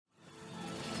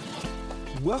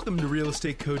Welcome to Real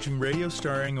Estate Coaching Radio,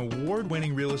 starring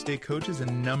award-winning real estate coaches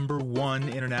and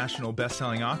 #1 international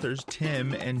best-selling authors,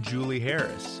 Tim and Julie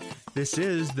Harris. This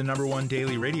is the #1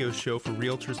 daily radio show for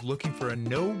realtors looking for a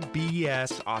no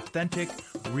BS, authentic,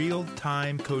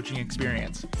 real-time coaching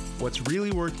experience. What's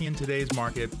really working in today's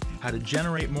market, how to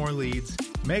generate more leads,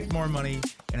 make more money,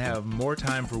 and have more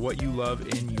time for what you love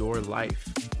in your life.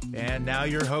 And now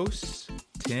your hosts,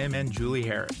 Tim and Julie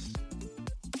Harris.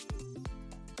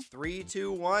 3,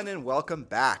 2, 1, and welcome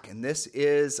back. And this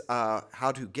is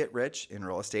how to get rich in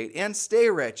real estate and stay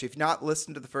rich. If you've not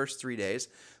listened to the first 3 days,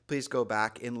 please go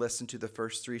back and listen to the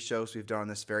first 3 shows we've done on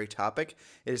this very topic.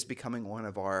 It is becoming one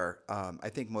of our, I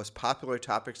think, most popular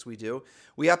topics we do.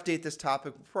 We update this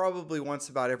topic probably once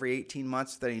about every 18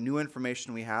 months with any new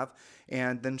information we have,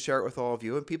 and then share it with all of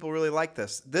you. And people really like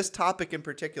this. This topic in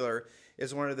particular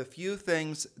is one of the few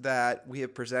things that we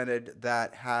have presented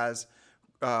that has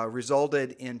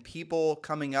resulted in people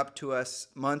coming up to us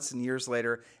months and years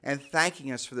later and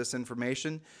thanking us for this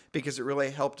information because it really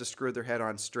helped to screw their head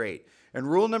on straight. And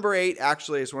rule number 8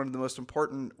 actually is one of the most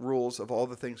important rules of all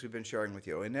the things we've been sharing with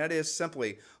you. And that is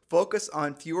simply focus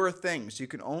on fewer things. You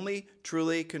can only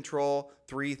truly control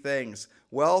 3 things: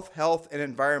 wealth, health, and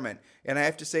environment. And I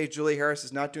have to say, Julie Harris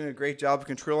is not doing a great job of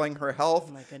controlling her health.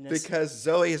 Oh my goodness. Because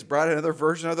Zoe has brought another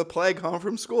version of the plague home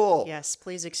from school. Yes,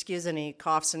 please excuse any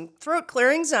coughs and throat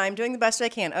clearings. I'm doing the best I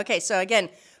can. Okay, so again,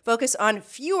 focus on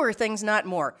fewer things, not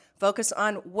more. Focus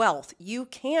on wealth. You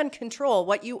can control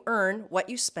what you earn, what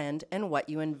you spend, and what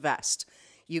you invest.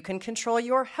 You can control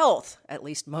your health, at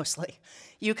least mostly.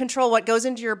 You control what goes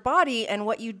into your body and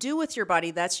what you do with your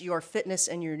body. That's your fitness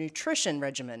and your nutrition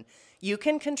regimen. You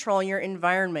can control your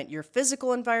environment, your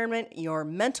physical environment, your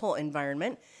mental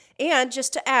environment, and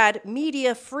just to add,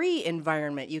 media-free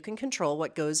environment. You can control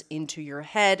what goes into your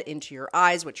head, into your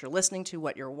eyes, what you're listening to,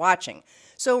 what you're watching.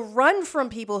 So run from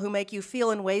people who make you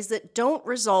feel in ways that don't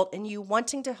result in you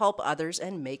wanting to help others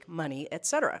and make money,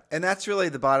 etc. And that's really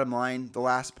the bottom line. The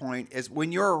last point is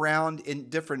when you're around in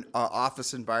different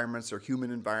office environments or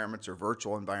human environments or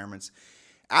virtual environments,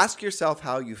 ask yourself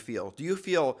how you feel. Do you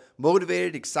feel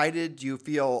motivated, excited? Do you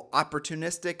feel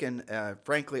opportunistic and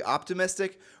frankly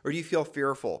optimistic? Or do you feel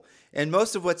fearful? And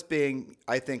most of what's being,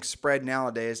 I think, spread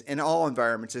nowadays in all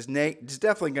environments is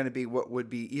definitely going to be what would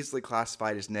be easily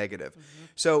classified as negative. Mm-hmm.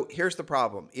 So here's the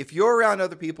problem. If you're around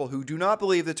other people who do not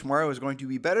believe that tomorrow is going to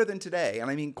be better than today,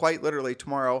 and I mean quite literally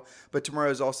tomorrow, but tomorrow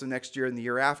is also next year and the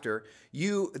year after,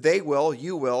 you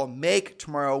will make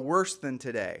tomorrow worse than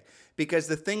today. Because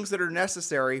the things that are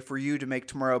necessary for you to make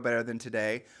tomorrow better than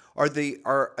today are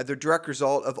the direct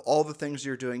result of all the things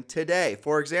you're doing today.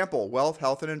 For example, wealth,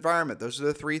 health, and environment. Those are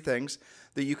the 3 things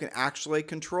that you can actually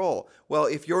control. Well,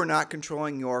 if you're not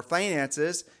controlling your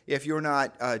finances, if you're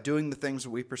not doing the things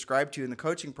that we prescribe to you in the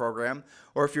coaching program,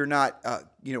 or if you're not,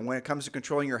 when it comes to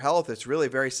controlling your health, it's really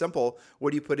very simple.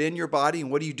 What do you put in your body and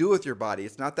what do you do with your body?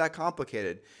 It's not that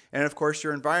complicated. And of course,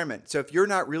 your environment. So if you're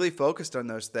not really focused on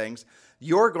those things,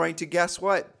 you're going to, guess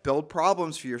what? Build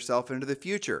problems for yourself into the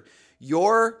future.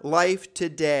 Your life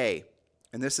today,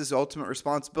 and this is ultimate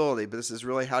responsibility, but this is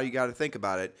really how you got to think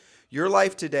about it. Your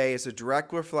life today is a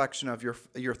direct reflection of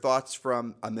your thoughts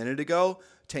from a minute ago,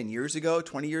 10 years ago,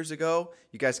 20 years ago.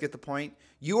 You guys get the point?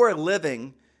 You are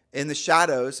living in the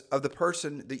shadows of the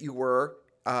person that you were,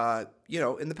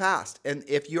 in the past. And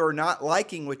if you're not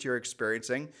liking what you're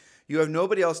experiencing, you have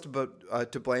nobody else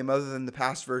to blame other than the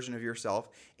past version of yourself.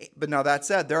 But now that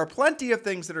said, there are plenty of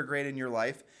things that are great in your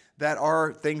life that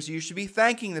are things you should be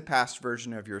thanking the past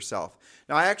version of yourself.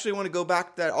 Now, I actually want to go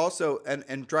back to that also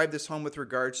and drive this home with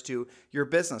regards to your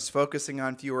business, focusing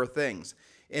on fewer things.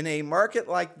 In a market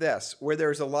like this, where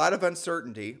there's a lot of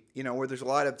uncertainty, where there's a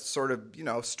lot of sort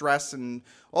of, stress and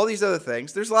all these other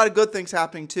things, there's a lot of good things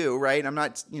happening too, right? I'm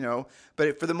not,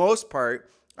 but for the most part,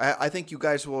 I think you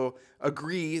guys will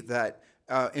agree that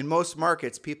in most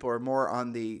markets, people are more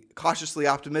on the cautiously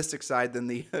optimistic side than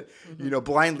the,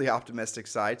 blindly optimistic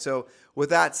side. So with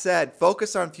that said,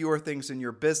 focus on fewer things in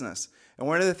your business. And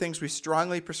one of the things we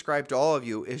strongly prescribe to all of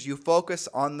you is you focus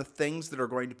on the things that are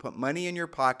going to put money in your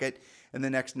pocket in the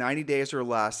next 90 days or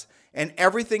less. And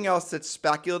everything else that's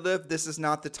speculative, this is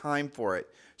not the time for it.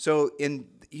 So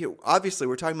obviously,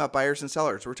 we're talking about buyers and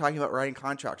sellers. We're talking about writing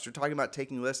contracts. We're talking about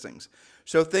taking listings.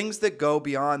 So things that go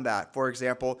beyond that, for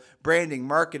example, branding,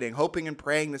 marketing, hoping and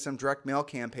praying that some direct mail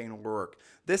campaign will work.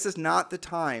 This is not the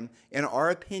time, in our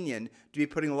opinion, to be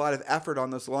putting a lot of effort on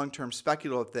those long-term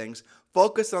speculative things.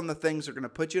 Focus on the things that are going to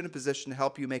put you in a position to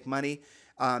help you make money,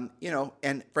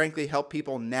 and frankly, help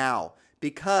people now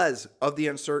because of the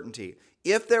uncertainty.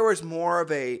 If there was more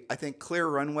of a, I think, clear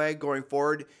runway going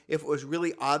forward, if it was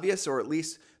really obvious, or at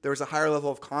least there was a higher level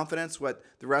of confidence what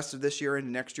the rest of this year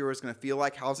and next year is going to feel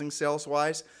like housing sales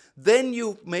wise, then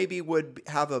you maybe would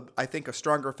have a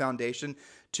stronger foundation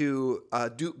to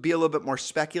be a little bit more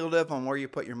speculative on where you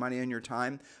put your money and your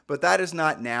time. But that is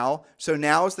not now. So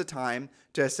now is the time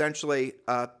to essentially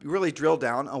really drill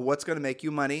down on what's going to make you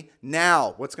money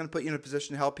now, what's going to put you in a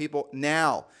position to help people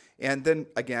now. And then,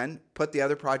 again, put the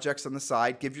other projects on the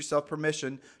side. Give yourself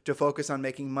permission to focus on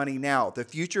making money now. The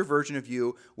future version of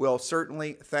you will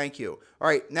certainly thank you. All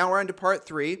right, now we're on to part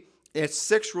 3. It's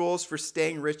 6 rules for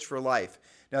staying rich for life.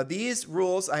 Now, these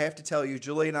rules, I have to tell you,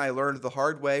 Julie and I learned the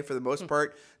hard way for the most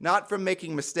part, not from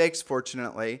making mistakes,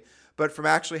 fortunately, but from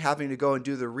actually having to go and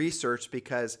do the research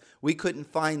because we couldn't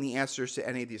find the answers to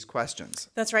any of these questions.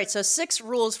 That's right. So 6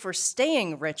 rules for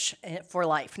staying rich for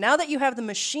life. Now that you have the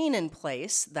machine in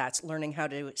place, that's learning how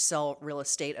to sell real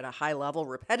estate at a high level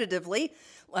repetitively,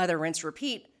 lather, rinse,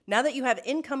 repeat. Now that you have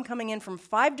income coming in from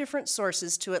 5 different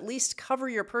sources to at least cover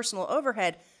your personal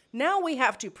overhead, now we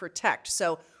have to protect.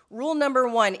 So rule number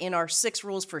 1 in our 6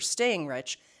 rules for staying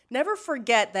rich: never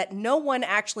forget that no one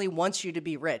actually wants you to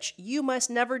be rich. You must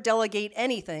never delegate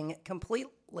anything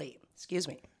completely.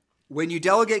 When you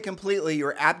delegate completely,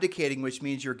 you're abdicating, which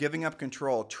means you're giving up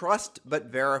control. Trust but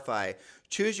verify.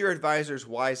 Choose your advisors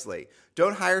wisely.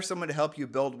 Don't hire someone to help you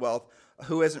build wealth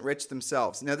who isn't rich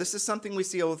themselves. Now, this is something we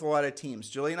see with a lot of teams.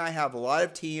 Julie and I have a lot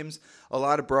of teams, a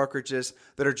lot of brokerages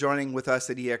that are joining with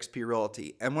us at eXp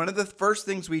Realty. And one of the first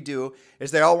things we do is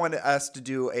they all want us to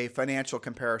do a financial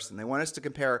comparison. They want us to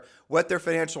compare what their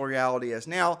financial reality is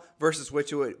now versus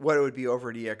what it would be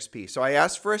over at eXp. So I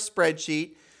asked for a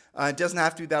spreadsheet. It doesn't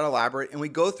have to be that elaborate. And we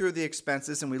go through the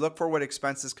expenses and we look for what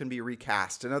expenses can be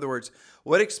recast. In other words,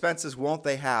 what expenses won't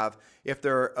they have if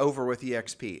they're over with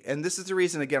eXp? And this is the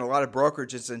reason, again, a lot of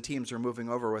brokerages and teams are moving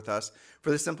over with us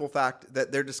for the simple fact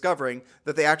that they're discovering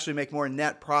that they actually make more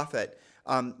net profit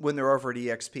when they're over at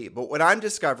eXp. But what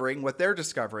they're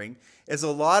discovering is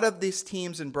a lot of these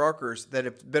teams and brokers that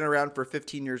have been around for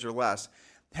 15 years or less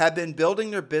have been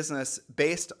building their business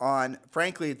based on,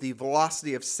 frankly, the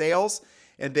velocity of sales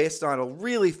and based on a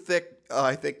really thick,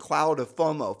 cloud of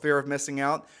FOMO, fear of missing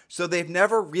out. So they've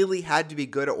never really had to be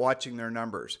good at watching their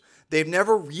numbers. They've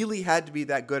never really had to be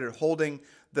that good at holding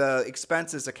the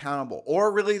expenses accountable,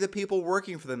 or really the people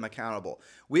working for them accountable.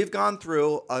 We've gone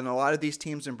through on a lot of these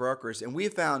teams and brokers, and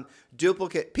we've found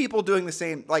duplicate people doing the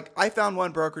same. Like, I found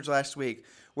one brokerage last week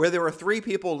where there were 3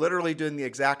 people literally doing the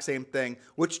exact same thing,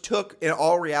 which took, in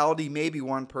all reality, maybe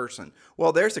 1 person.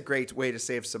 Well, there's a great way to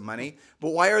save some money.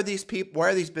 But why are these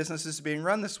businesses being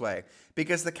run this way?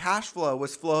 Because the cash flow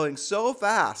was flowing so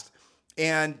fast.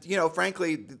 And,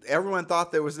 frankly, everyone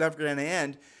thought that it was never going to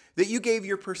end, that you gave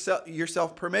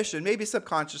yourself permission, maybe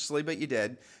subconsciously, but you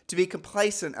did, to be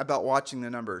complacent about watching the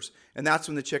numbers. And that's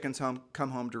when the chickens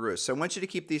come home to roost. So I want you to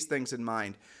keep these things in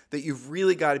mind, that you've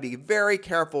really got to be very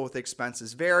careful with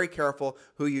expenses, very careful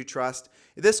who you trust.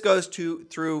 This goes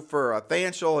through for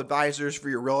financial advisors, for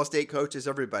your real estate coaches,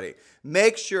 everybody.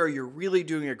 Make sure you're really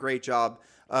doing a great job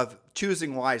of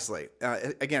choosing wisely.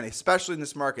 Again, especially in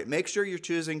this market, make sure you're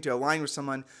choosing to align with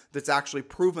someone that's actually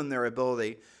proven their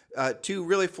ability to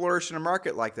really flourish in a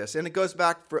market like this. And it goes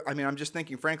back I'm just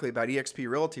thinking frankly about eXp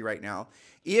Realty right now.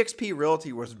 eXp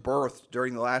Realty was birthed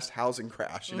during the last housing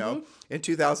crash, in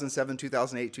 2007,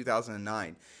 2008,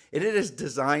 2009. And it is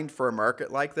designed for a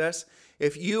market like this.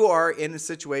 If you are in a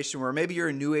situation where maybe you're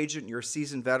a new agent, you're a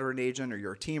seasoned veteran agent, or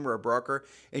you're a team or a broker,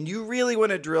 and you really want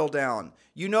to drill down,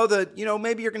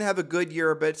 maybe you're going to have a good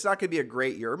year, but it's not going to be a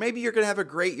great year. Or maybe you're going to have a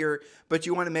great year, but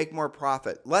you want to make more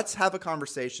profit. Let's have a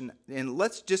conversation and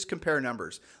let's just compare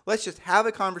numbers. Let's just have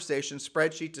a conversation,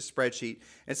 spreadsheet to spreadsheet,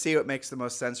 and see what makes the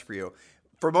most sense for you.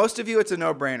 For most of you, it's a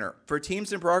no-brainer. For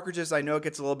teams and brokerages, I know it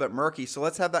gets a little bit murky, so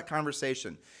let's have that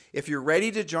conversation. If you're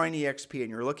ready to join eXp and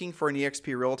you're looking for an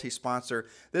eXp Realty sponsor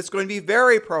that's going to be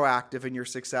very proactive in your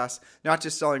success, not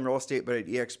just selling real estate, but at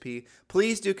eXp,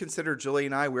 please do consider Julie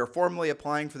and I. We are formally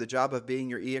applying for the job of being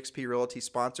your eXp Realty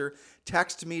sponsor.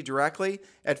 Text me directly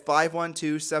at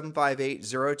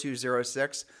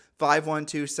 512-758-0206,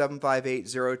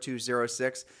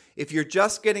 512-758-0206. If you're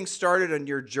just getting started on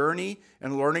your journey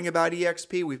and learning about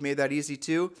eXp, we've made that easy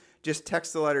too. Just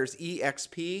text the letters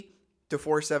EXP to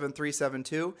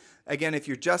 47372. Again, if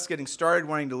you're just getting started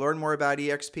wanting to learn more about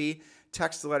eXp,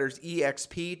 text the letters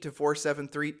EXP to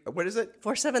 473. What is it?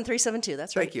 47372.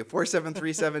 That's right. Thank you.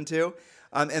 47372.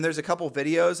 And there's a couple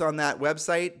videos on that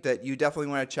website that you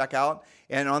definitely want to check out.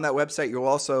 And on that website, you'll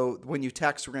also, when you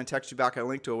text, we're going to text you back a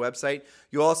link to a website.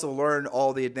 You'll also learn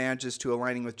all the advantages to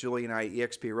aligning with Julie and I at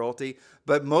eXp Realty.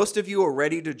 But most of you are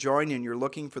ready to join and you're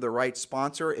looking for the right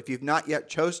sponsor. If you've not yet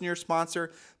chosen your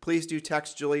sponsor, please do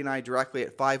text Julie and I directly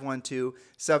at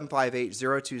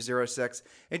 512-758-0206.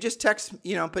 And just text,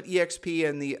 put EXP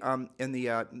in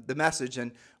the message,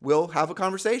 and we'll have a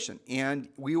conversation. And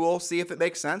we will see if it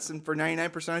makes sense. And for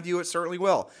 99% of you, it certainly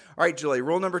will. All right, Julie,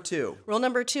 rule number 2. Rule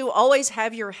number 2, always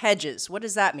have your hedges. What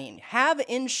does that mean? Have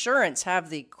insurance,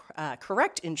 have the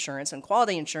correct insurance and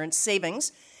quality insurance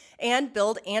savings, and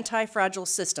build anti-fragile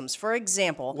systems. For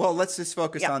example... Well, let's just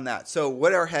focus on that. So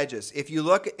what are hedges? If you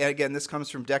look, and again, this comes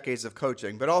from decades of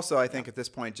coaching, but also I think at this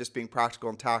point just being practical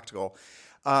and tactical.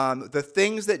 The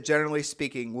things that generally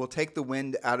speaking will take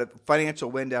the financial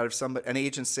wind out of an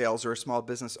agent's sales or a small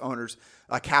business owner's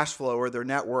cash flow or their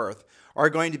net worth are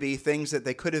going to be things that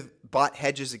they could have bought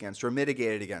hedges against or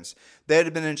mitigated against. They'd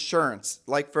have been insurance,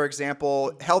 like, for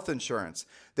example, health insurance.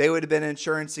 They would have been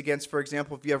insurance against, for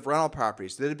example, if you have rental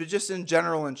properties. They'd have been just in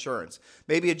general insurance,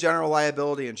 maybe a general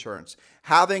liability insurance.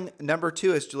 Having, number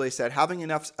 2, as Julie said, having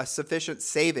enough sufficient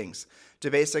savings to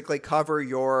basically cover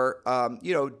your,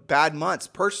 bad months.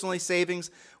 Personally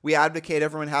savings, we advocate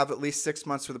everyone have at least 6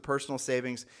 months for the personal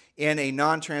savings in a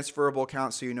non-transferable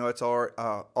account so it's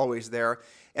always there.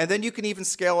 And then you can even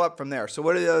scale up from there. So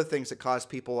what are the other things that cause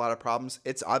people a lot of problems?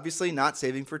 It's obviously not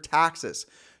saving for taxes.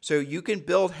 So you can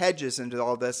build hedges into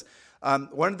all this.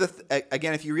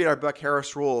 Again, if you read our book,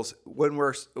 Harris Rules, when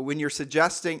you're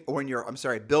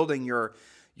building your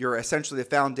essentially the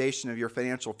foundation of your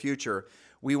financial future,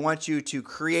 we want you to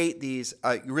create these,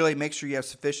 really make sure you have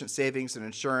sufficient savings and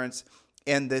insurance,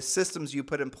 and the systems you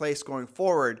put in place going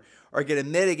forward are going to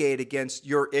mitigate against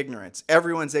your ignorance.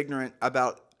 Everyone's ignorant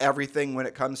about everything when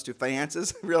it comes to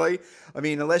finances, really. I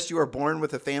mean, unless you were born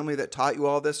with a family that taught you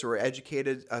all this or were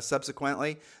educated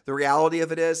subsequently, the reality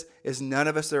of it is none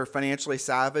of us are financially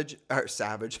savvy.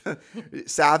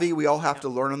 We all have to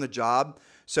learn on the job.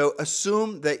 So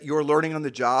assume that your learning on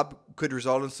the job could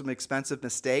result in some expensive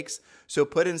mistakes. So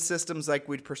put in systems like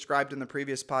we prescribed in the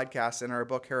previous podcast in our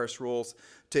book, Harris Rules,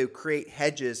 to create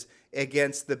hedges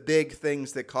against the big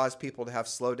things that cause people to have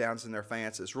slowdowns in their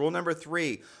finances. Rule number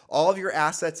 3, all of your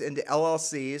assets into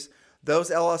LLCs. Those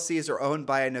LLCs are owned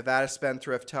by a Nevada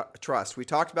Spendthrift Trust. We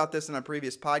talked about this in a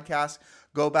previous podcast.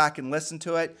 Go back and listen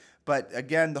to it. But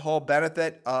again, the whole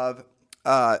benefit of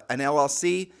an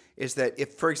LLC is that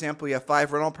if, for example, you have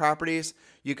 5 rental properties,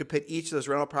 you could put each of those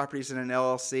rental properties in an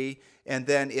LLC. And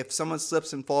then if someone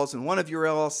slips and falls in one of your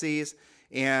LLCs,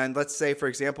 and let's say, for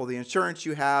example, the insurance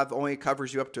you have only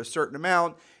covers you up to a certain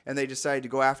amount, and they decide to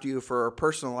go after you for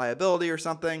personal liability or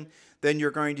something, then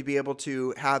you're going to be able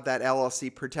to have that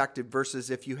LLC protected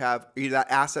versus if you have that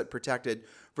asset protected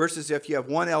versus if you have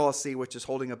one LLC which is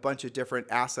holding a bunch of different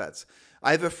assets.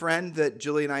 I have a friend that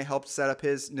Julie and I helped set up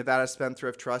his Nevada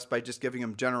Spendthrift Trust by just giving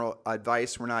him general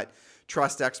advice. We're not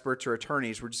trust experts or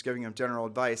attorneys. We're just giving him general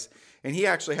advice. And he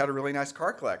actually had a really nice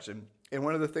car collection. And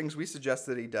one of the things we suggest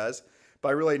that he does,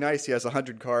 by really nice, he has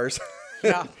 100 cars.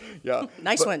 Yeah. Yeah.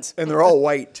 Nice ones. And they're all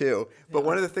white too. But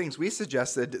one of the things we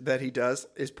suggested that he does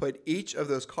is put each of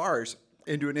those cars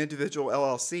into an individual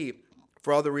LLC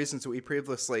for all the reasons that we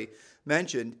previously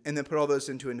mentioned, and then put all those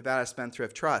into a Nevada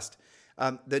Spendthrift Trust.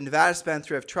 The Nevada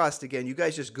Spendthrift Trust, again, you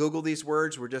guys just Google these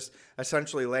words. We're just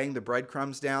essentially laying the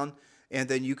breadcrumbs down, and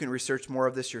then you can research more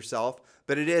of this yourself.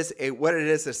 But what it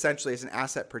is essentially is an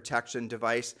asset protection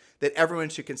device that everyone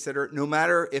should consider. No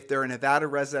matter if they're a Nevada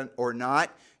resident or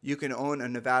not, you can own a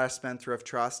Nevada Spendthrift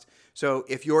Trust. So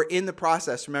if you're in the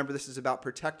process, remember this is about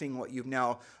protecting what you've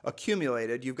now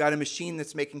accumulated. You've got a machine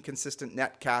that's making consistent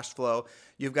net cash flow.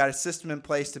 You've got a system in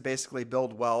place to basically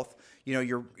build wealth.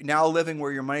 You're now living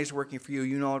where your money's working for you.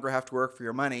 You no longer have to work for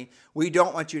your money. We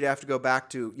don't want you to have to go back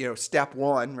to, step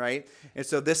 1, right? And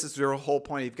so this is the whole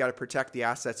point. You've got to protect the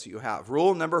assets that you have.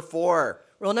 Rule number 4.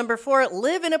 Rule number 4,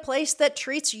 live in a place that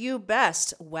treats you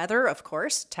best. Weather, of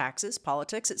course, taxes,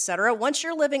 politics, etc. Once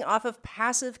you're living off of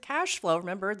passive cash flow,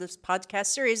 remember this podcast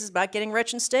series is about getting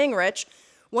rich and staying rich.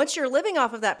 Once you're living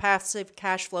off of that passive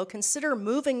cash flow, consider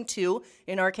moving to,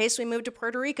 in our case, we moved to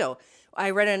Puerto Rico. I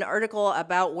read an article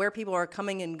about where people are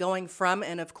coming and going from,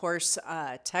 and of course,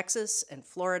 Texas and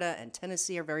Florida and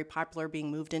Tennessee are very popular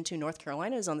being moved into. North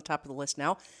Carolina is on the top of the list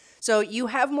now. So you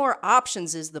have more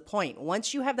options is the point.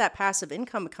 Once you have that passive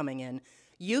income coming in,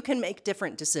 you can make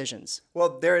different decisions.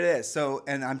 Well, there it is. So,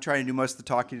 and I'm trying to do most of the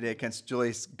talking today against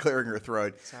Julie's clearing her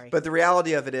throat. Sorry. But the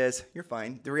reality of it is, you're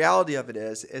fine. The reality of it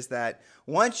is that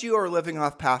once you are living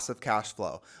off passive cash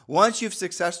flow, once you've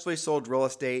successfully sold real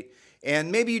estate,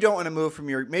 And maybe you don't want to move from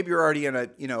maybe you're already in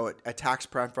a tax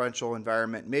preferential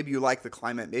environment. Maybe you like the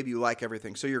climate. Maybe you like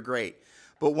everything. So you're great.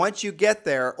 But once you get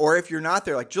there, or if you're not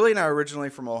there, like Julie and I are originally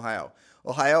from Ohio.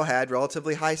 Ohio had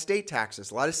relatively high state taxes,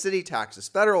 a lot of city taxes,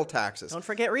 federal taxes. Don't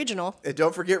forget regional. And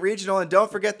don't forget regional, and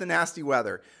don't forget the nasty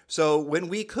weather. So when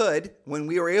we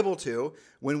were able to,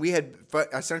 when we had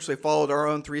essentially followed our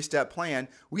own 3-step plan,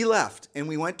 we left and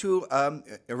we went to,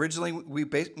 originally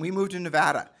we moved to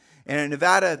Nevada. And in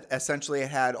Nevada, essentially,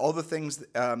 it had all the things,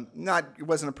 it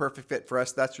wasn't a perfect fit for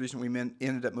us. That's the reason we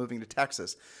ended up moving to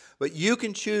Texas. But you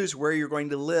can choose where you're going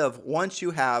to live once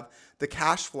you have the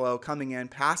cash flow coming in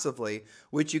passively,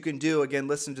 which you can do. Again,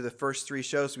 listen to the first 3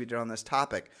 shows we did on this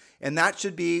topic. And that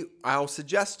should be, I'll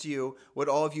suggest to you, what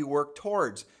all of you work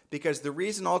towards. Because the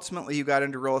reason ultimately you got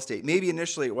into real estate, maybe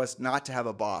initially it was not to have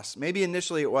a boss. Maybe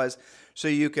initially it was so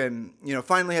you can,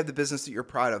 finally have the business that you're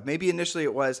proud of. Maybe initially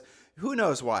it was, who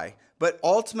knows why. But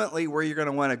ultimately where you're going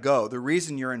to want to go, the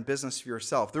reason you're in business for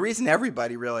yourself, the reason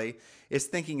everybody really is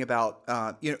thinking about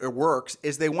it works,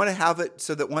 is they want to have it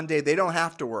so that one day they don't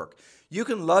have to work. You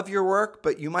can love your work,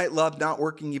 but you might love not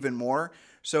working even more.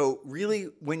 So really,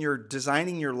 when you're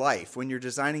designing your life, when you're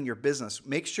designing your business,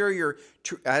 make sure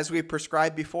as we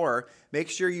prescribed before, make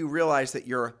sure you realize that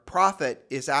your profit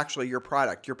is actually your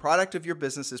product. Your product of your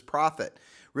business is profit.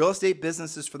 Real estate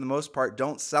businesses, for the most part,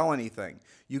 don't sell anything.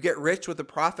 You get rich with the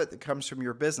profit that comes from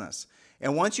your business.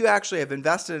 And once you actually have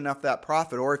invested enough of that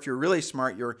profit, or if you're really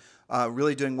smart, you're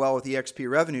really doing well with EXP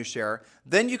revenue share,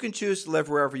 then you can choose to live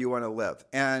wherever you want to live.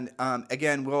 And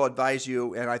again, we'll advise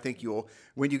you, and I think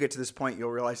when you get to this point, you'll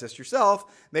realize this yourself,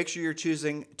 make sure you're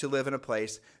choosing to live in a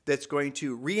place that's going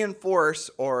to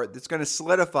reinforce or that's going to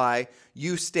solidify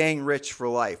you staying rich for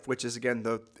life, which is, again,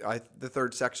 the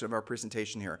third section of our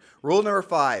presentation here. Rule number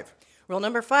 5. Rule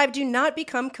number 5, do not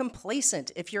become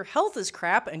complacent. If your health is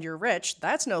crap and you're rich,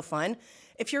 that's no fun.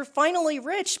 If you're finally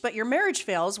rich but your marriage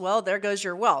fails, well, there goes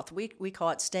your wealth. We call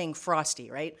it staying frosty,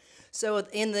 right? So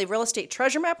in the real estate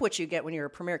treasure map, which you get when you're a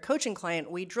Premier Coaching client,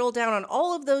 we drill down on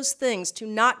all of those things to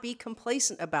not be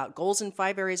complacent about. Goals in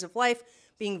 5 areas of life,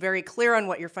 being very clear on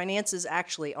what your finances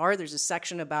actually are. There's a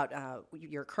section about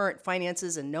your current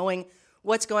finances and knowing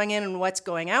what's going in and what's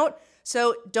going out.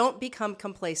 So don't become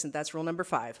complacent. That's rule number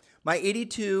 5. My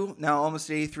 82, now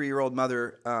almost 83-year-old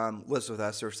mother lives with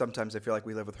us, or sometimes I feel like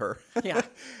we live with her. Yeah.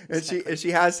 And she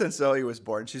has since Zoe was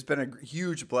born. She's been a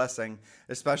huge blessing,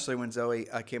 especially when Zoe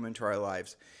came into our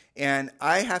lives. And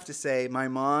I have to say, my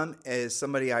mom is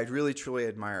somebody I really, truly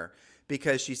admire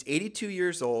because she's 82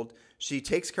 years old. She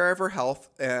takes care of her health,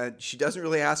 and she doesn't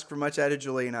really ask for much out of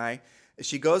Julie and I.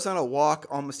 She goes on a walk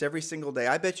almost every single day.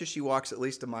 I bet you she walks at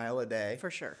least a mile a day. For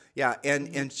sure. Yeah,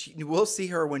 and we'll see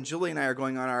her when Julie and I are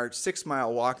going on our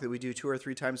 6-mile walk that we do 2 or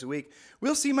 3 times a week.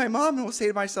 We'll see my mom, and I'll say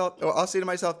to myself,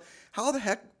 how the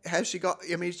heck has she got?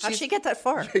 I mean, how'd she get that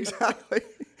far? Exactly.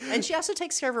 And she also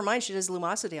takes care of her mind. She does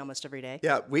Lumosity almost every day.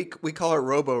 Yeah, we call her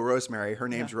Robo Rosemary. Her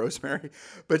name's Rosemary,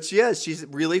 but she's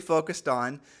really focused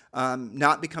on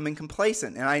not becoming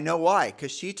complacent, and I know why,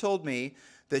 because she told me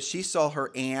that she saw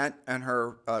her aunt and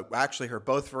her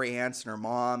both of her aunts and her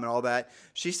mom and all that.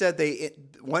 She said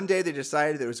one day they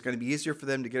decided that it was going to be easier for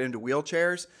them to get into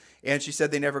wheelchairs. And she said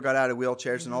they never got out of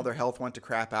wheelchairs and all their health went to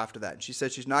crap after that. And she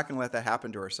said she's not going to let that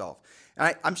happen to herself.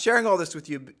 And I'm sharing all this with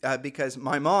you because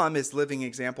my mom is a living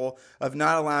example of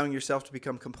not allowing yourself to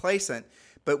become complacent.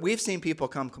 But we've seen people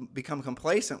become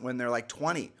complacent when they're like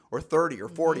 20 or 30 or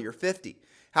 40 or 50.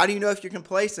 How do you know if you're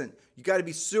complacent? You got to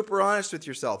be super honest with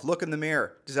yourself. Look in the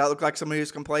mirror. Does that look like somebody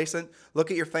who's complacent? Look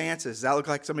at your finances. Does that look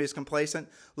like somebody who's complacent?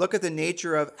 Look at the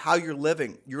nature of how you're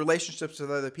living, your relationships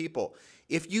with other people.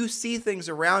 If you see things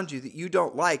around you that you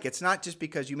don't like, it's not just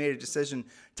because you made a decision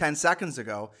 10 seconds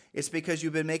ago. It's because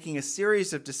you've been making a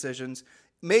series of decisions,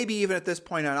 maybe even at this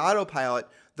point on autopilot,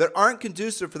 that aren't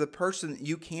conducive for the person that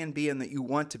you can be and that you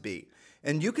want to be.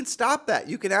 And you can stop that.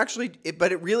 You can actually,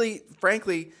 but it really,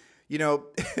 frankly,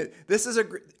 this is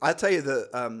I'll tell you,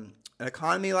 an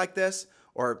economy like this,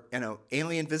 or,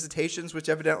 alien visitations, which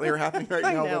evidently are happening right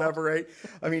now, whatever, right?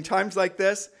 I mean, times like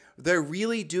this, they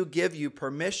really do give you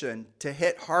permission to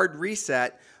hit hard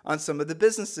reset on some of the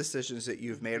business decisions that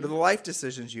you've made or the life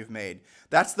decisions you've made.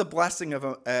 That's the blessing of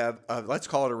let's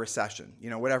call it a recession,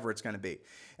 whatever it's going to be.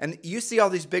 And you see all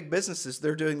these big businesses,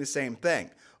 they're doing the same thing.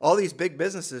 All these big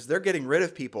businesses, they're getting rid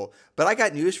of people. But I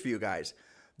got news for you guys.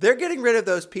 They're getting rid of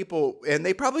those people, and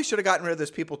they probably should have gotten rid of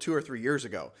those people 2 or 3 years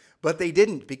ago. But they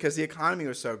didn't because the economy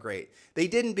was so great. They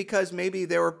didn't because maybe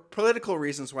there were political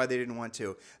reasons why they didn't want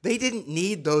to. They didn't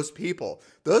need those people.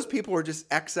 Those people were just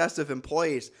excessive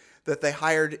employees that they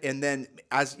hired. And then,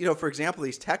 as for example,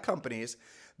 these tech companies,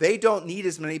 They don't need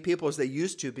as many people as they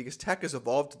used to because tech has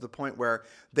evolved to the point where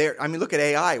look at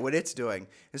AI, what it's doing.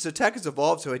 And so tech has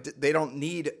evolved so they don't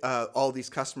need all these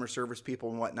customer service people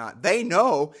and whatnot. They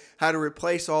know how to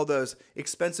replace all those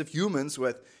expensive humans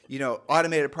with,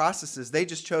 automated processes. They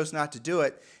just chose not to do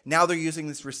it. Now they're using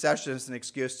this recession as an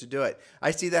excuse to do it. I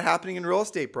see that happening in real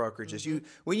estate brokerages.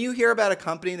 When you hear about a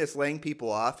company that's laying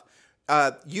people off,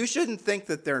 you shouldn't think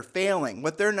that they're failing.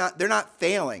 They're not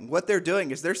failing. What they're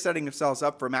doing is they're setting themselves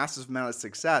up for a massive amount of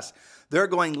success. They're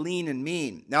going lean and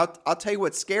mean. Now, I'll tell you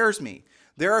what scares me.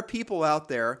 There are people out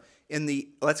there in the,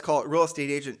 let's call it real estate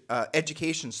agent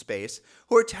education space,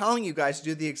 who are telling you guys to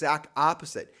do the exact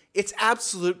opposite. It's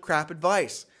absolute crap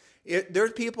advice.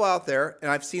 There's people out there,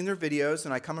 and I've seen their videos,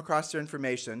 and I come across their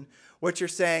information, what you're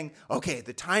saying, okay,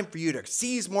 the time for you to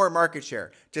seize more market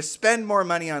share, to spend more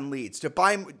money on leads, to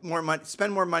buy more money,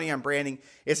 spend more money on branding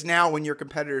is now when your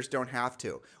competitors don't have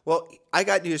to. Well, I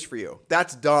got news for you.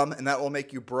 That's dumb, and that will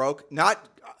make you broke. Not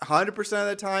 100% of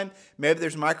the time. Maybe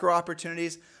there's micro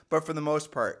opportunities, but for the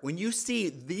most part, when you see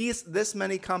this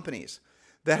many companies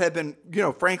that have been,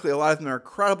 frankly, a lot of them are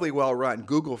incredibly well run.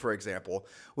 Google, for example,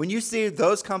 when you see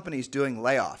those companies doing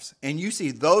layoffs and you see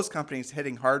those companies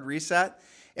hitting hard reset,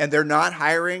 and they're not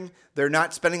hiring, they're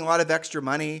not spending a lot of extra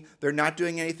money, they're not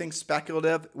doing anything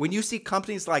speculative. When you see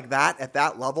companies like that at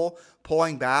that level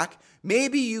pulling back,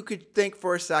 maybe you could think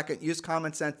for a second, use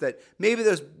common sense that maybe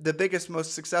the biggest,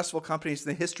 most successful companies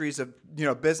in the histories of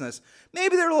business,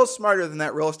 maybe they're a little smarter than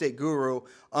that real estate guru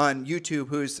on YouTube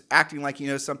who's acting like he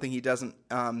knows something he doesn't,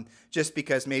 just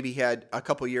because maybe he had a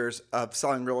couple years of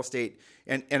selling real estate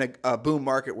in a boom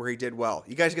market where he did well.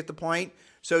 You guys get the point?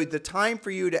 So the time for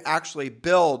you to actually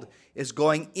build is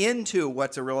going into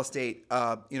what's a real estate,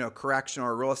 correction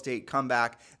or a real estate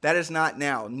comeback. That is not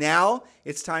now. Now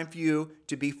it's time for you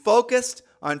to be focused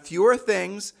on fewer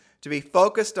things, to be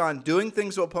focused on doing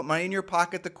things that will put money in your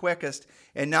pocket the quickest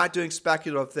and not doing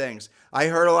speculative things. I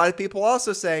heard a lot of people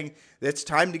also saying that it's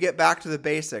time to get back to the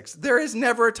basics. There is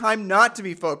never a time not to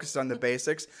be focused on the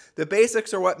basics. The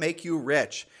basics are what make you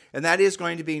rich. And that is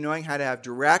going to be knowing how to have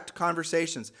direct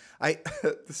conversations.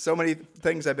 So many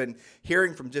things I've been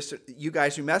hearing from just you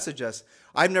guys who message us.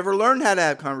 I've never learned how to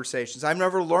have conversations. I've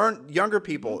never learned, younger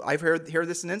people. I've heard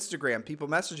this on Instagram, people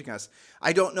messaging us.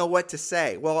 I don't know what to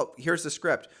say. Well, here's the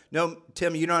script. No,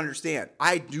 Tim, you don't understand.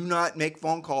 I do not make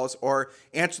phone calls or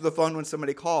answer the phone when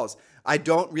somebody calls. I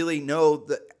don't really know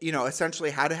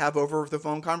essentially how to have over the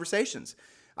phone conversations.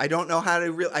 I don't know how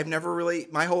to I've never really,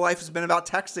 my whole life has been about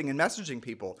texting and messaging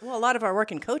people. Well, a lot of our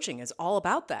work in coaching is all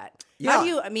about that. Yeah. How do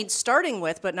you, starting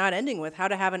with, but not ending with, how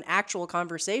to have an actual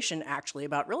conversation actually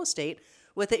about real estate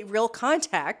with a real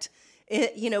contact,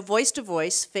 voice to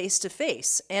voice, face to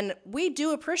face. And we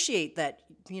do appreciate that,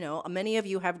 many of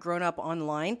you have grown up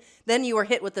online. Then you were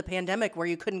hit with the pandemic where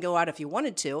you couldn't go out if you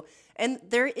wanted to. And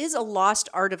there is a lost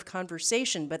art of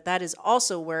conversation, but that is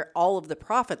also where all of the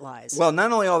profit lies. Well,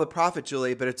 not only all the profit,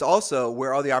 Julie, but it's also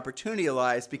where all the opportunity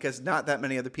lies because not that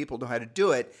many other people know how to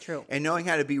do it. True. And knowing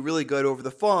how to be really good over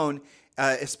the phone,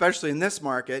 especially in this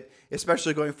market,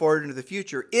 especially going forward into the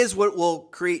future, is what will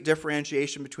create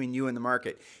differentiation between you and the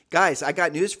market. Guys, I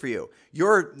got news for you.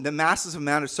 The massive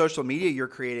amount of social media you're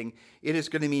creating, it is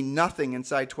going to mean nothing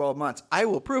inside 12 months. I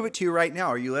will prove it to you right now.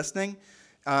 Are you listening?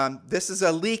 This is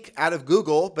a leak out of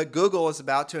Google, but Google is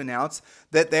about to announce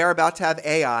that they are about to have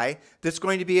AI that's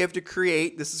going to be able to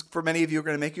create, this is for many of you,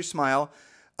 going to make you smile,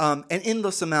 an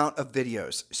endless amount of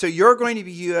videos. So you're going to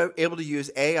be able to use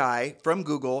AI from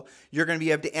Google. You're going to be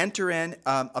able to enter in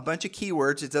a bunch of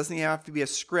keywords. It doesn't even have to be a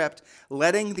script,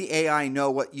 letting the AI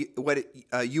know what you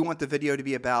want the video to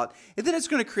be about. And then it's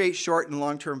going to create short and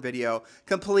long-term video,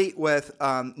 complete with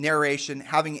narration,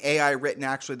 having AI written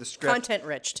actually the script. Content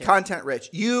rich, too. Content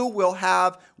rich. You will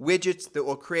have widgets that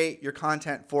will create your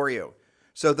content for you.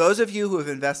 So those of you who have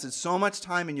invested so much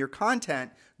time in your content,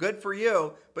 good for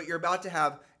you, but you're about to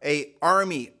have an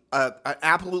army, an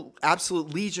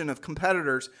absolute legion of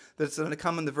competitors that's going to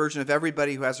come in the version of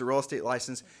everybody who has a real estate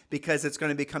license because it's going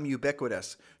to become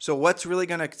ubiquitous. So what's really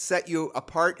going to set you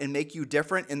apart and make you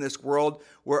different in this world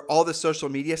where all the social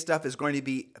media stuff is going to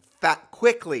be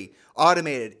quickly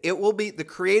automated? It will be the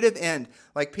creative end.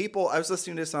 Like people, I was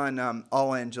listening to this on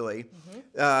All In, Julie,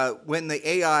 when the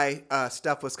AI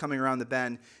stuff was coming around the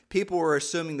bend, people were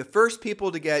assuming the first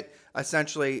people to get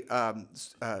essentially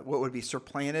what would be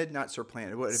supplanted, not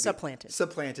supplanted. What would it Supplanted. Be?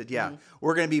 Supplanted, yeah.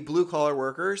 We're going to be blue-collar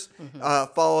workers,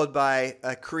 followed by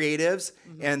creatives,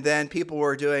 and then people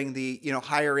were doing the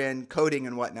higher-end coding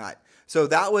and whatnot. So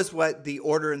that was what the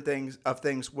order and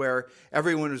things where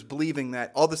everyone was believing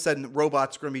that all of a sudden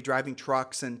robots are going to be driving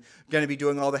trucks and going to be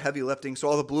doing all the heavy lifting. So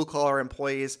all the blue collar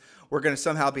employees were going to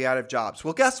somehow be out of jobs.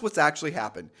 Well, guess what's actually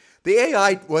happened? The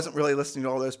AI wasn't really listening to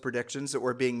all those predictions that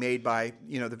were being made by,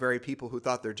 the very people who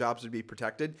thought their jobs would be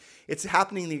protected. It's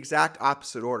happening in the exact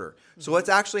opposite order. So what's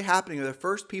actually happening are the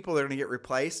first people that are going to get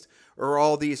replaced are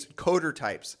all these coder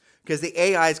types, because the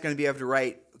AI is going to be able to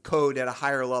write code at a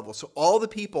higher level. So all the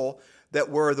people that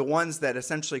were the ones that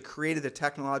essentially created the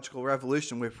technological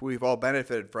revolution, which we've all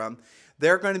benefited from,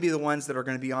 they're going to be the ones that are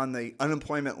going to be on the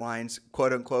unemployment lines,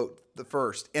 quote unquote, the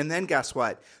first. And then guess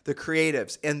what? The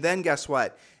creatives. And then guess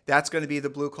what? That's going to be the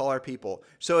blue collar people.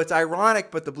 So it's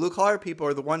ironic, but the blue collar people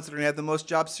are the ones that are going to have the most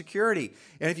job security.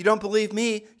 And if you don't believe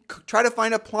me, try to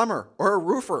find a plumber or a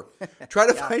roofer. Try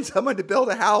to find someone to build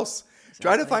a house. Exactly.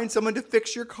 Try to find someone to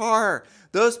fix your car.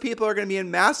 Those people are going to be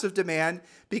in massive demand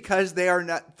because they are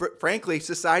not, frankly,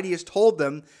 society has told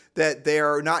them that they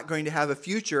are not going to have a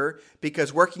future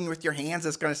because working with your hands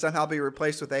is going to somehow be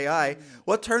replaced with AI.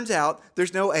 Well, it turns out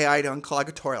there's no AI to unclog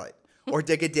a toilet or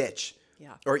dig a ditch.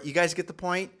 Yeah. Or you guys get the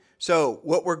point? So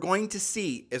what we're going to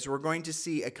see is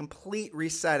a complete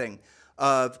resetting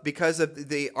because of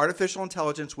the artificial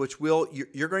intelligence, which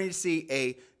you're going to see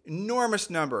a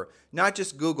enormous number, not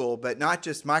just Google, but not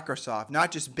just Microsoft, not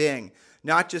just Bing,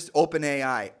 not just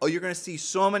OpenAI. Oh, you're going to see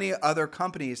so many other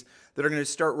companies that are going to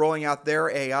start rolling out their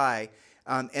AI.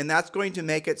 And that's going to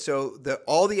make it so that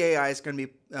all the AI is going to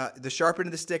be, the sharp end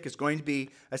of the stick is going to be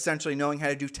essentially knowing how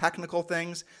to do technical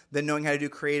things, then knowing how to do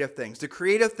creative things. The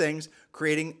creative things,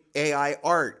 creating AI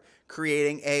art,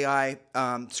 creating AI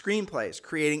screenplays,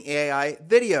 creating AI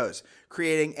videos,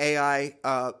 creating AI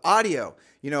audio.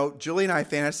 Julie and I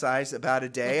fantasize about a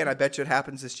day, and I bet you it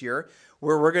happens this year,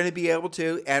 where we're going to be able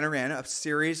to enter in a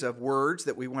series of words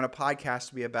that we want a podcast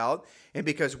to be about. And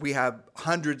because we have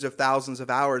hundreds of thousands of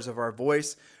hours of our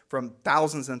voice from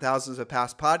thousands and thousands of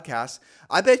past podcasts,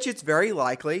 I bet you it's very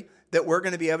likely that we're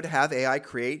going to be able to have AI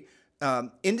create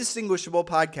indistinguishable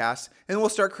podcasts, and we'll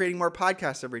start creating more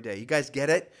podcasts every day. You guys get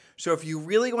it? So if you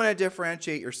really want to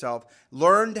differentiate yourself,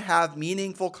 learn to have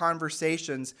meaningful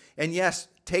conversations, and yes,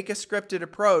 take a scripted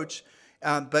approach.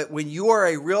 But when you are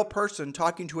a real person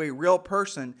talking to a real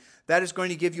person, that is going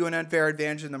to give you an unfair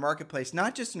advantage in the marketplace,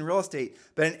 not just in real estate,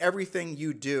 but in everything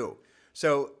you do.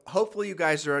 So hopefully you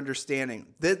guys are understanding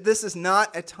that this is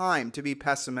not a time to be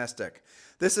pessimistic.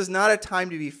 This is not a time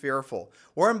to be fearful.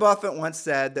 Warren Buffett once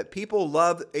said that people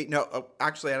love,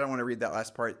 actually, I don't want to read that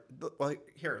last part. Well,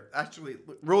 here, actually,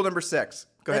 rule number 6.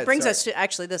 Go ahead. It brings us to,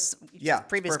 actually, this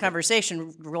previous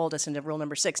conversation rolled us into rule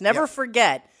number 6. Never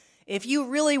forget, if you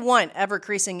really want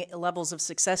ever-increasing levels of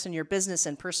success in your business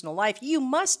and personal life, you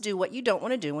must do what you don't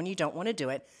want to do when you don't want to do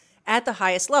it at the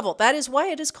highest level. That is why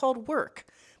it is called work,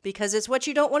 because it's what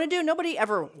you don't want to do. Nobody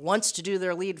ever wants to do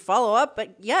their lead follow-up,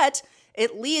 but yet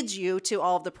it leads you to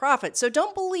all of the profit. So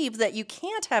don't believe that you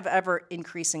can't have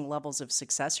ever-increasing levels of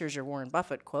success. Here's your Warren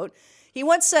Buffett quote. He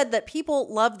once said that people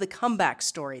love the comeback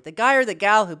story, the guy or the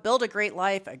gal who built a great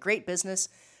life, a great business,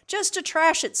 just to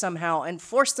trash it somehow and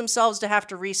force themselves to have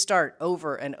to restart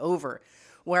over and over.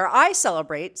 Where I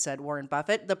celebrate, said Warren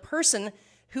Buffett, the person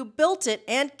who built it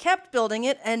and kept building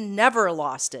it and never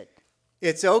lost it.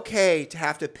 It's okay to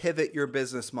have to pivot your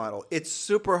business model. It's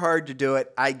super hard to do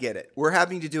it. I get it. We're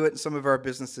having to do it in some of our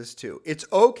businesses too. It's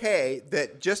okay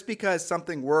that just because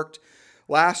something worked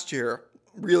last year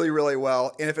really, really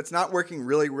well, and if it's not working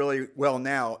really, really well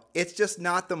now, it's just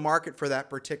not the market for that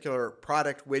particular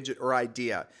product, widget, or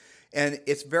idea. And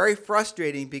it's very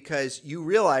frustrating because you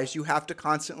realize you have to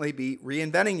constantly be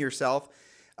reinventing yourself.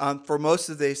 For most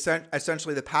of the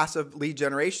essentially the passive lead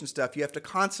generation stuff, you have to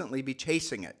constantly be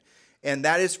chasing it. And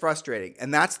that is frustrating.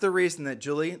 And that's the reason that,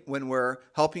 Julie, when we're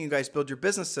helping you guys build your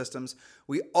business systems,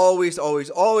 we always,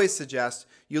 always, always suggest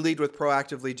you lead with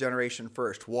proactive lead generation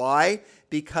first. Why?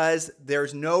 Because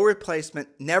there's no replacement,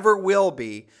 never will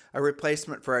be a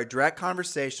replacement for a direct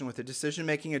conversation with a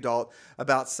decision-making adult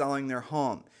about selling their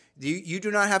home. You do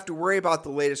not have to worry about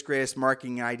the latest, greatest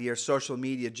marketing idea or social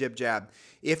media jib-jab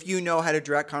if you know how to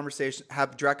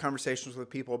have direct conversations with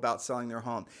people about selling their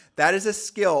home. That is a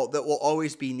skill that will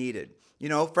always be needed.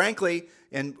 Frankly,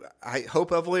 and I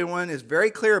hope everyone is very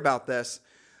clear about this,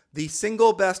 the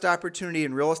single best opportunity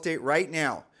in real estate right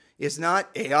now is not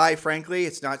AI, frankly.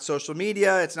 It's not social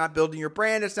media. It's not building your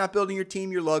brand. It's not building your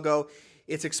team, your logo.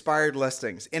 It's expired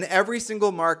listings. In every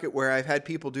single market where I've had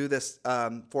people do this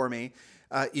for me,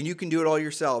 and you can do it all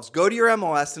yourselves. Go to your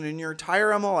MLS, and in your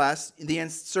entire MLS,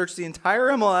 search the entire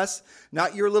MLS,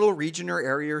 not your little region or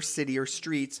area or city or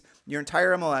streets, your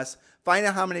entire MLS. Find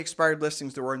out how many expired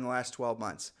listings there were in the last 12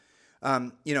 months.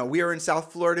 We were in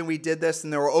South Florida and we did this,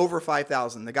 and there were over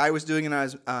 5,000. The guy was doing it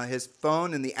on his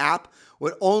phone, and the app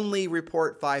would only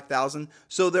report 5,000.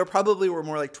 So there probably were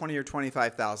more like 20 or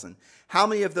 25,000. How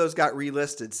many of those got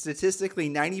relisted? Statistically,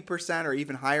 90% or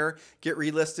even higher get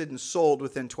relisted and sold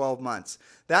within 12 months.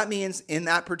 That means in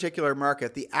that particular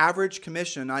market, the average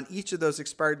commission on each of those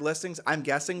expired listings, I'm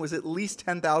guessing, was at least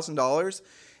 $10,000.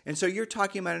 And so you're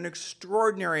talking about an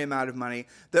extraordinary amount of money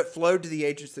that flowed to the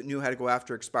agents that knew how to go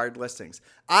after expired listings.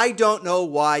 I don't know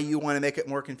why you want to make it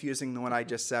more confusing than what I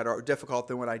just said, or difficult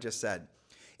than what I just said.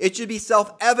 It should be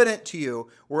self-evident to you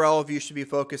where all of you should be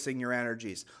focusing your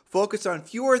energies. Focus on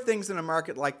fewer things in a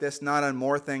market like this, not on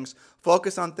more things.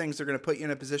 Focus on things that are going to put you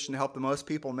in a position to help the most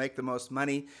people make the most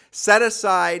money. Set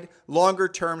aside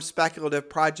longer-term speculative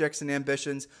projects and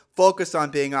ambitions. Focus on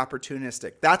being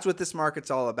opportunistic. That's what this market's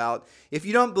all about. If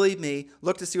you don't believe me,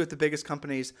 look to see what the biggest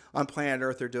companies on planet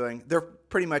Earth are doing. They're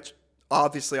pretty much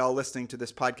obviously all listening to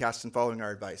this podcast and following our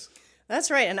advice. That's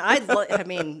right, and I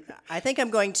think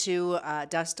I'm going to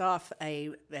dust off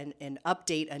and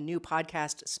update a new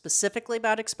podcast specifically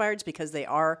about expireds because they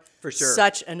are for sure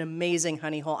such an amazing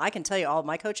honey hole. I can tell you, all of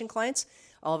my coaching clients,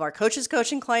 all of our coaches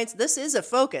coaching clients, this is a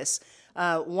focus.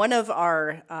 One of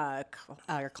our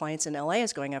clients in LA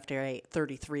is going after a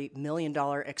 $33 million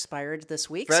expired this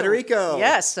week. Federico. So,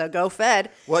 yes, so go Fed.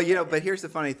 Well, but here's the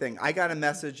funny thing. I got a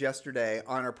message yesterday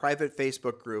on our private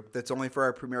Facebook group that's only for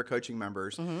our Premier Coaching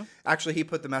members. Mm-hmm. Actually, he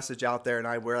put the message out there, and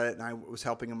I read it, and I was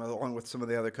helping him along with some of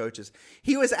the other coaches.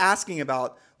 He was asking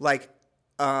about,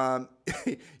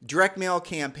 direct mail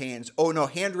campaigns. Oh, no,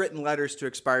 handwritten letters to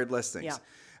expired listings. Yeah.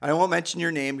 I won't mention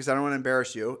your name because I don't want to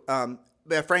embarrass you.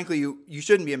 But frankly, you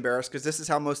shouldn't be embarrassed because this is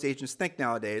how most agents think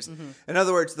nowadays. Mm-hmm. In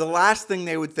other words, the last thing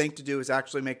they would think to do is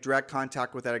actually make direct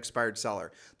contact with that expired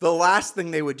seller. The last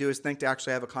thing they would do is think to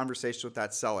actually have a conversation with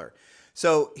that seller.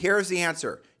 So here's the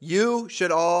answer. You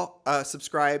should all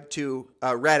subscribe to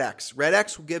RedX.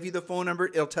 RedX will give you the phone number.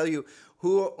 It'll tell you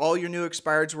who all your new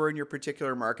expireds were in your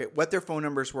particular market, what their phone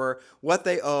numbers were, what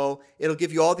they owe. It'll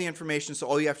give you all the information, so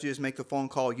all you have to do is make the phone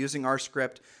call using our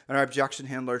script and our objection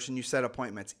handlers, and you set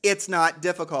appointments. It's not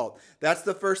difficult. That's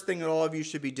the first thing that all of you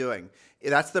should be doing.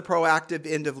 That's the proactive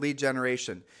end of lead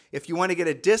generation. If you want to get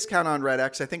a discount on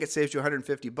RedX, I think it saves you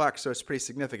 $150, so it's pretty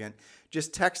significant.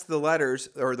 Just text the letters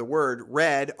or the word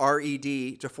RED,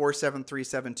 R-E-D, to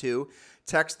 47372.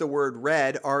 Text the word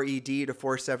RED, R-E-D, to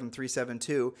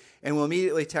 47372, and we'll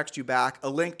immediately text you back a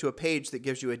link to a page that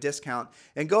gives you a discount.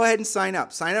 And go ahead and sign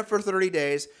up. Sign up for 30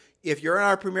 days. If you're in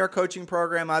our Premier Coaching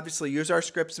Program, obviously use our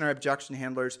scripts and our objection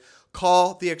handlers.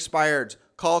 Call the expireds.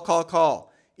 Call.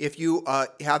 If you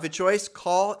have a choice,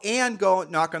 call and go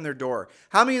knock on their door.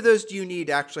 How many of those do you need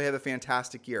to actually have a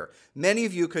fantastic year? Many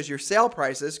of you, because your sale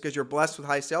prices, because you're blessed with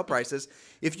high sale prices,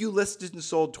 if you listed and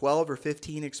sold 12 or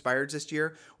 15 expireds this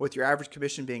year, with your average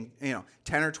commission being $10,000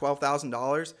 or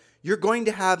 $12,000, you're going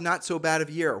to have not so bad of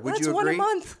a year. Would you agree? One a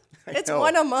month. It's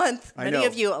one a month. Many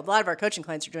of you, a lot of our coaching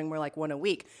clients are doing more like one a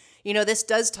week. This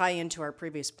does tie into our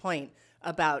previous point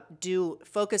about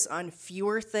focus on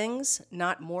fewer things,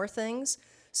 not more things.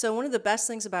 So one of the best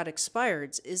things about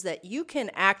expireds is that you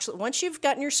can actually, once you've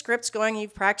gotten your scripts going,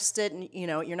 you've practiced it, and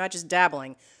you're not just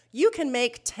dabbling, you can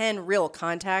make 10 real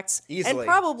contacts easily, and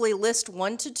probably list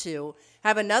 1 to 2,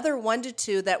 have another 1 to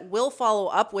 2 that will follow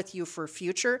up with you for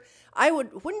future.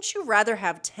 Wouldn't you rather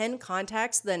have 10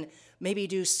 contacts than maybe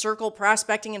do circle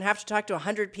prospecting and have to talk to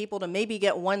 100 people to maybe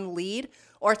get 1 lead?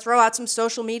 Or throw out some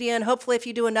social media, and hopefully if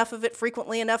you do enough of it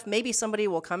frequently enough, maybe somebody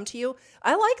will come to you.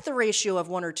 I like the ratio of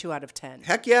 1 or 2 out of 10.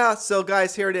 Heck yeah. So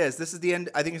guys, here it is. This is the end.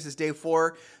 I think this is day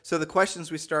 4. So the questions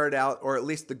we started out, or at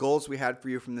least the goals we had for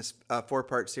you from this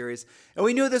 4-part series. And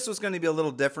we knew this was going to be a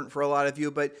little different for a lot of you,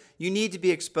 but you need to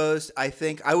be exposed. I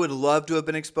think I would love to have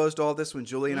been exposed to all this when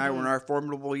Julie and I were in our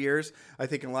formidable years. I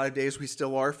think in a lot of days we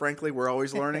still are, frankly. We're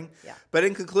always learning. Yeah. But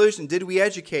in conclusion, did we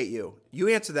educate you? You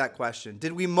answer that question.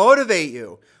 Did we motivate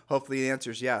you? Hopefully the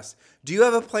answer is yes. Do you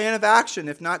have a plan of action?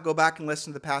 If not, go back and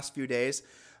listen to the past few days.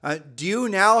 Do you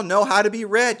now know how to be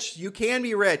rich? You can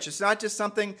be rich. It's not just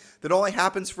something that only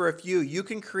happens for a few. You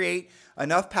can create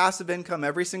enough passive income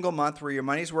every single month where your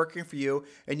money's working for you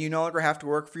and you no longer have to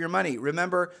work for your money.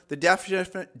 Remember, the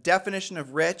definition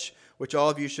of rich, which all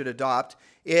of you should adopt,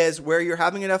 is where you're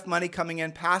having enough money coming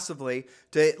in passively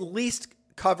to at least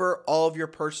cover all of your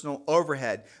personal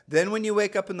overhead. Then when you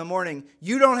wake up in the morning,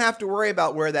 you don't have to worry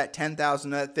about where that $10,000,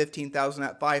 that $15,000,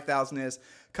 that $5,000 is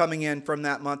coming in from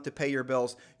that month to pay your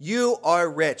bills. You are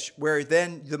rich, where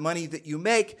then the money that you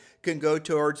make can go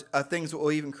towards things that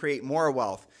will even create more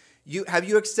wealth. Have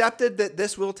you accepted that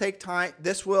this will take time?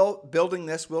 Building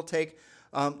this will take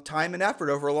time and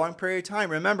effort over a long period of time.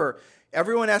 Remember,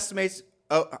 Everyone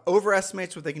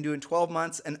overestimates what they can do in 12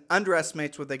 months and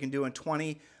underestimates what they can do in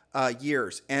 20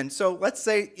 years. And so let's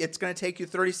say it's going to take you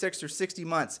 36 or 60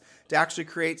 months to actually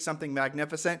create something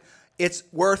magnificent. It's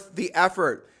worth the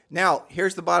effort. Now,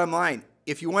 here's the bottom line.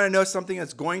 If you want to know something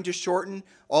that's going to shorten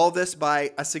all this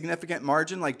by a significant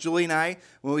margin, like Julie and I,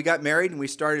 when we got married and we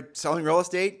started selling real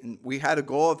estate, and we had a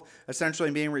goal of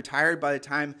essentially being retired by the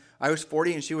time I was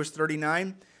 40 and she was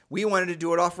 39, we wanted to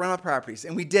do it off rental properties,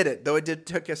 and we did it, though it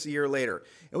took us a year later.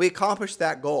 And we accomplished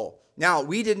that goal. Now,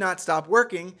 we did not stop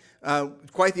working,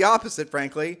 quite the opposite,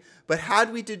 frankly, but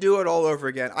had we to do it all over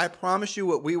again, I promise you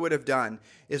what we would have done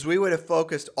is we would have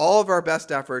focused all of our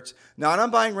best efforts, not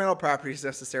on buying rental properties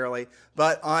necessarily,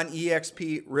 but on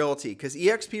eXp Realty, because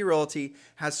eXp Realty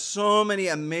has so many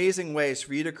amazing ways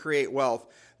for you to create wealth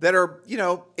that are,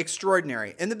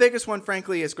 extraordinary. And the biggest one,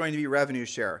 frankly, is going to be revenue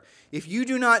share. If you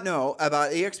do not know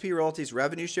about eXp Realty's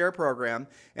revenue share program,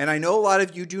 and I know a lot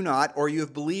of you do not, or you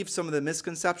have believed some of the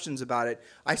misconceptions about it,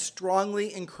 I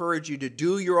strongly encourage you to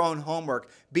do your own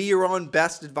homework. Be your own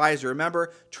best advisor.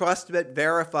 Remember, trust but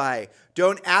verify.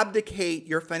 Don't abdicate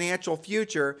your financial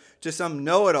future to some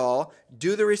know-it-all.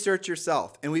 Do the research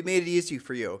yourself, and we made it easy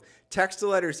for you. Text the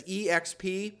letters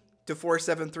EXP to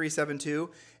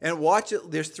 47372 and watch it.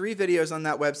 There's 3 videos on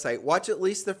that website. Watch at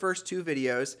least the first 2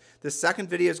 videos. The second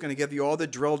video is going to give you all the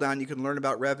drill down you can learn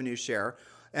about revenue share.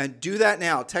 And do that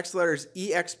now. Text the letters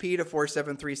EXP to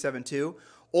 47372.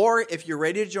 Or if you're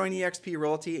ready to join eXp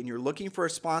Realty and you're looking for a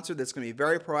sponsor that's going to be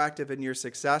very proactive in your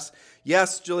success,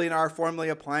 yes, Julie and I are formally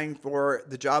applying for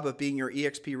the job of being your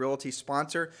eXp Realty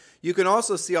sponsor. You can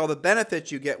also see all the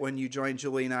benefits you get when you join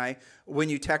Julie and I when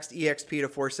you text EXP to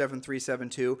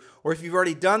 47372. Or if you've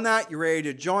already done that, you're ready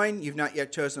to join, you've not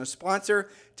yet chosen a sponsor,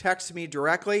 text me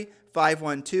directly,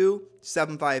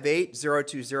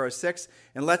 512-758-0206,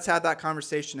 and let's have that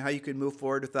conversation how you can move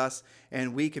forward with us,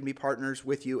 and we can be partners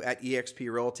with you at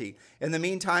eXp Realty. In the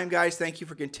meantime, guys, thank you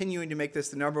for continuing to make this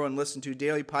the #1 listened to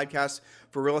daily podcast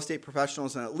for real estate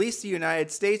professionals in at least the United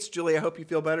States. Julie, I hope you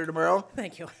feel better tomorrow.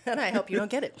 Thank you, and I hope you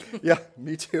don't get it. Yeah,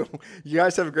 me too. You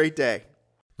guys have a great day.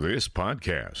 This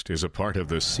podcast is a part of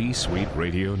the C-Suite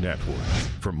Radio Network.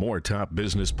 For more top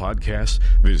business podcasts,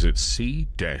 visit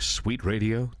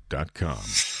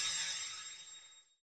c-suiteradio.com.